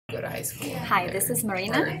high school. Hi, this is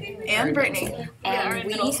Marina and Britney, and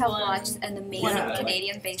we have watched an amazing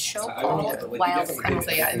Canadian-based show called Wild Kratts.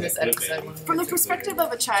 So yeah, in this episode, from the perspective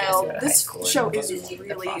of a child, this show is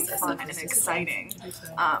really fun and exciting.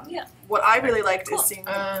 What I really liked is seeing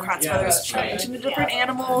the Kratts brothers change into different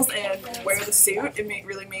animals and wear the suit. It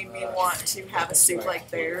really made me want to have a suit like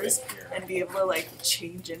theirs and be able to like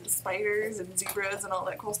change into spiders and zebras and all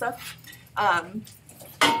that cool stuff.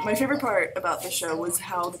 My favorite part about the show was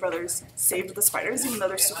how the brothers saved the spiders, even though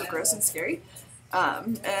they're super gross and scary.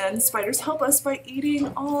 And spiders help us by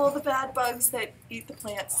eating all the bad bugs that eat the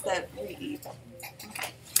plants that we eat.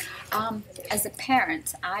 Okay. As a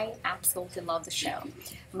parent, I absolutely love the show.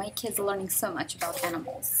 My kids are learning so much about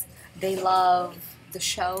animals. They love the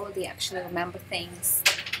show, they actually remember things,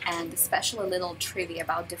 and especially little trivia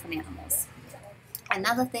about different animals.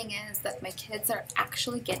 Another thing is that my kids are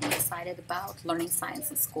actually getting excited about learning science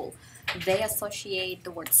in school. They associate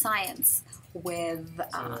the word science with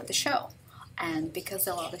the show. And because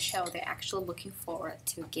they love the show, they're actually looking forward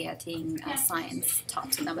to getting science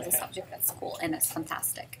taught to them as a subject at school, and it's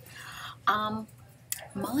fantastic.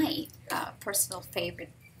 My personal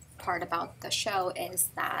favorite part about the show is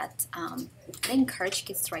that they encourage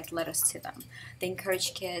kids to write letters to them. They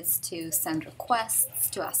encourage kids to send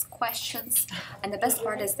requests, to ask questions, and the best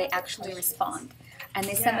part is they actually respond. And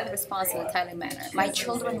they send a response in a timely manner. My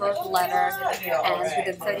children wrote a letter, and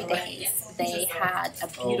within 30 days, they had a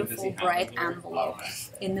beautiful, bright envelope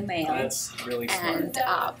in the mail. And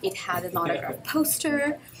it had an autographed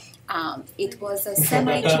poster. It was a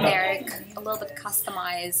semi-generic, a little bit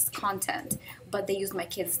customized content, but they used my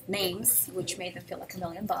kids' names, which made them feel like $1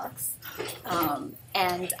 million.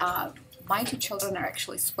 My two children are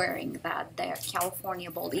actually swearing that their California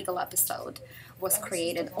Bald Eagle episode was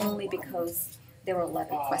created only because they were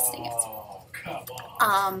requesting it.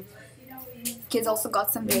 Kids also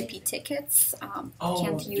got some VIP tickets.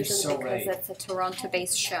 Can't use it because it's a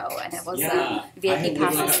Toronto-based show, and it was VIP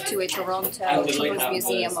passes to a Toronto Children's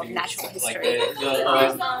Museum of Natural History.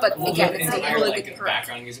 But again, it's a really good perk,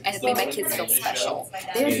 and it made my kids feel special.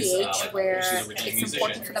 They're the age where it's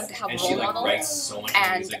important for them to have role models,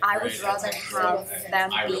 and I would rather have them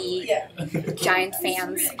be giant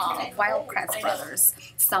fans of Wild Kratts brothers,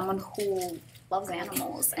 someone who loves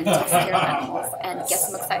animals and takes care of animals and gets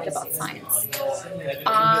them excited about science.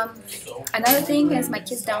 Another thing is my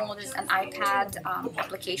kids downloaded an iPad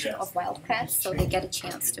application of Wild Kratts, so they get a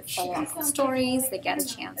chance to follow up on stories, they get a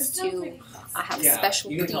chance to have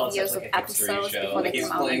special previews of episodes before they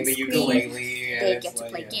come out on the screen, they get to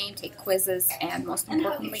play games, take quizzes, and most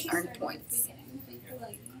importantly, earn points.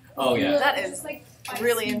 Oh yeah, that is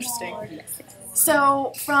really interesting.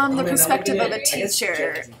 So, from the perspective of a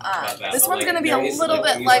teacher, this one's going to be a little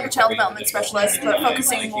bit like a child development specialist, but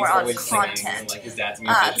focusing more on content.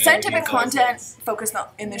 The scientific content focused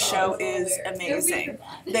in the show is amazing.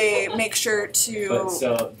 They make sure to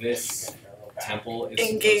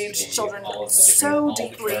engage children so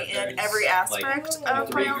deeply in every aspect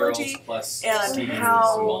of biology and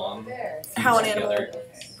how an animal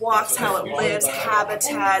walks, how it lives,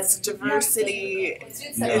 habitats, diversity.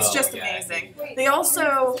 It's just amazing. They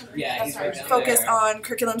also focus on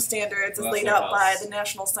curriculum standards as laid out by the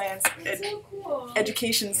National Science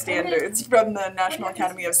Education Standards from the National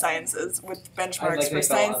Academy of Sciences, with benchmarks for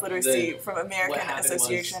science literacy from American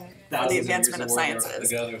Association for the Advancement of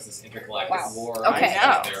Sciences. Wow. Okay.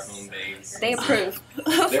 They approve.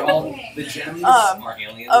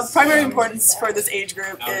 Of primary importance for this age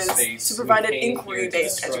group is to provide an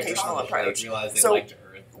inquiry-based educational approach. So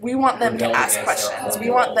we want them to ask questions. We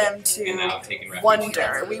want them to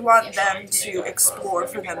wonder. We want them to explore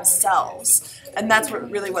for themselves. And that's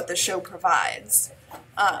what the show provides.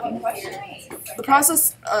 The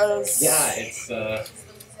process of... Yeah, it's...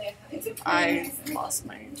 I lost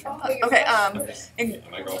my train of thought. Okay,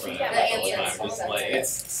 my girlfriend and I all the time. Just like,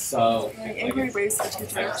 it's so... Inquiry-based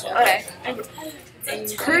education. Okay.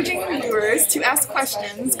 Encouraging viewers to ask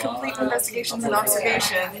questions, complete investigations and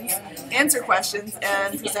observations, answer questions,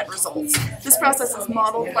 and present results. This process is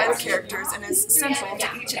modeled by the characters and is central to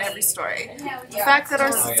each and every story. The fact that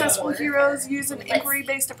our successful heroes use an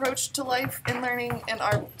inquiry-based approach to life and learning and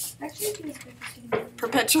our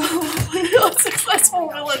perpetual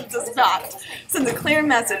successful villains does not send a clear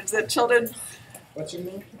message that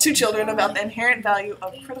to children about the inherent value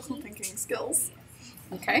of critical thinking skills.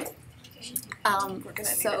 Okay. We're going to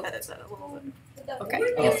need to edit that a little bit. Okay.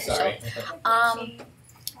 Yes, sorry.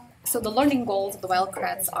 So the learning goals of the Wild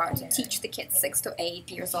Kratts are to teach the kids 6 to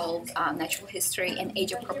 8 years old natural history and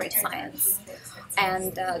age-appropriate science.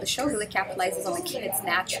 And the show really capitalizes on the kids'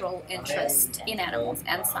 natural interest in animals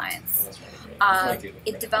and science.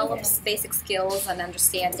 It develops basic skills and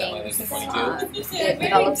understanding. It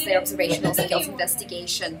develops their observational skills,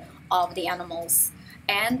 investigation of the animals,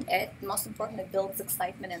 and it, most importantly, builds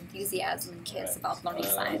excitement and enthusiasm in kids about learning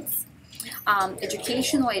science.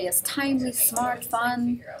 Educational, it is timely, smart,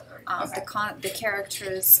 fun. The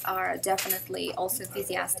characters are definitely also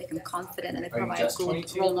enthusiastic and confident, and they provide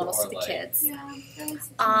good role models to the kids.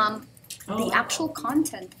 The actual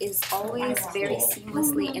content is always very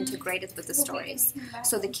seamlessly integrated with the stories.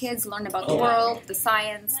 So the kids learn about the world, the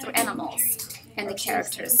science, through animals, and the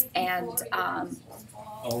characters. And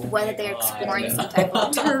whether they're exploring some type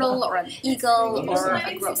of turtle or an eagle or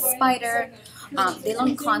a gross spider, they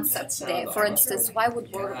learn concepts there. For instance, why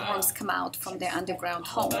would worms come out from their underground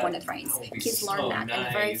home when it rains? Kids learn that in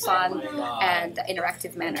a very fun and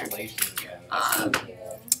interactive manner.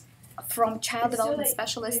 From child development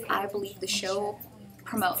specialists, I believe the show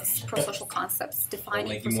promotes pro-social concepts,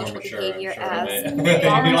 defining pro-social behavior as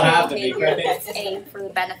voluntary behavior that's aimed for the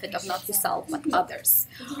benefit of not yourself but others.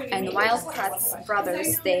 And the Wildcats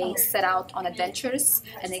brothers, they set out on adventures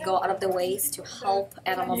and they go out of their ways to help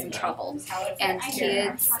animals in trouble. And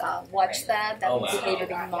kids watch that behavior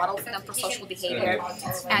being modeled for them for social behavior.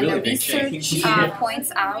 And the research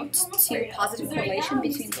points out to positive correlation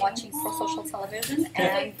between watching pro-social television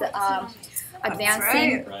and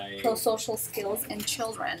advancing pro-social skills in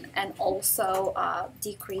children, and also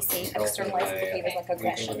decreasing externalized behaviors like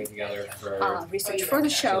aggression. Research further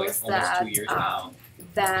shows that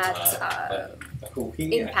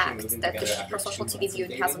impact that the pro-social TV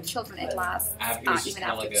viewing has on children, it lasts even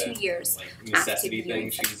after 2 years active viewing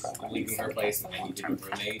such programming, so it has long-term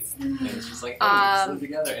effects.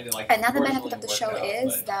 Another benefit of the show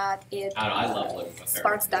is that it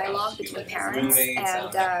sparks dialogue between parents,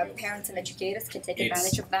 and parents and educators can take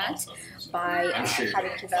advantage of that by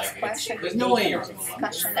having kids ask questions,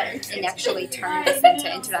 discussion, and actually turn this into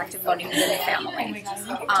interactive learning within the family.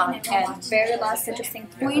 And very last interesting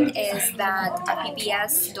point is that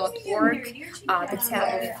PBS.org, the town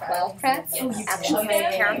of Wildcats, actually has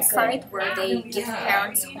a parent site where they give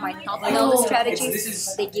parents who might not know the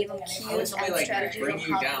strategies, they give them cues and strategies on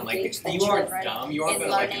how to engage the children in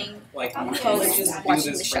learning post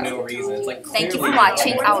watching the show. Thank you for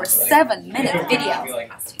watching our 7-minute video.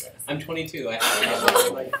 I'm 22.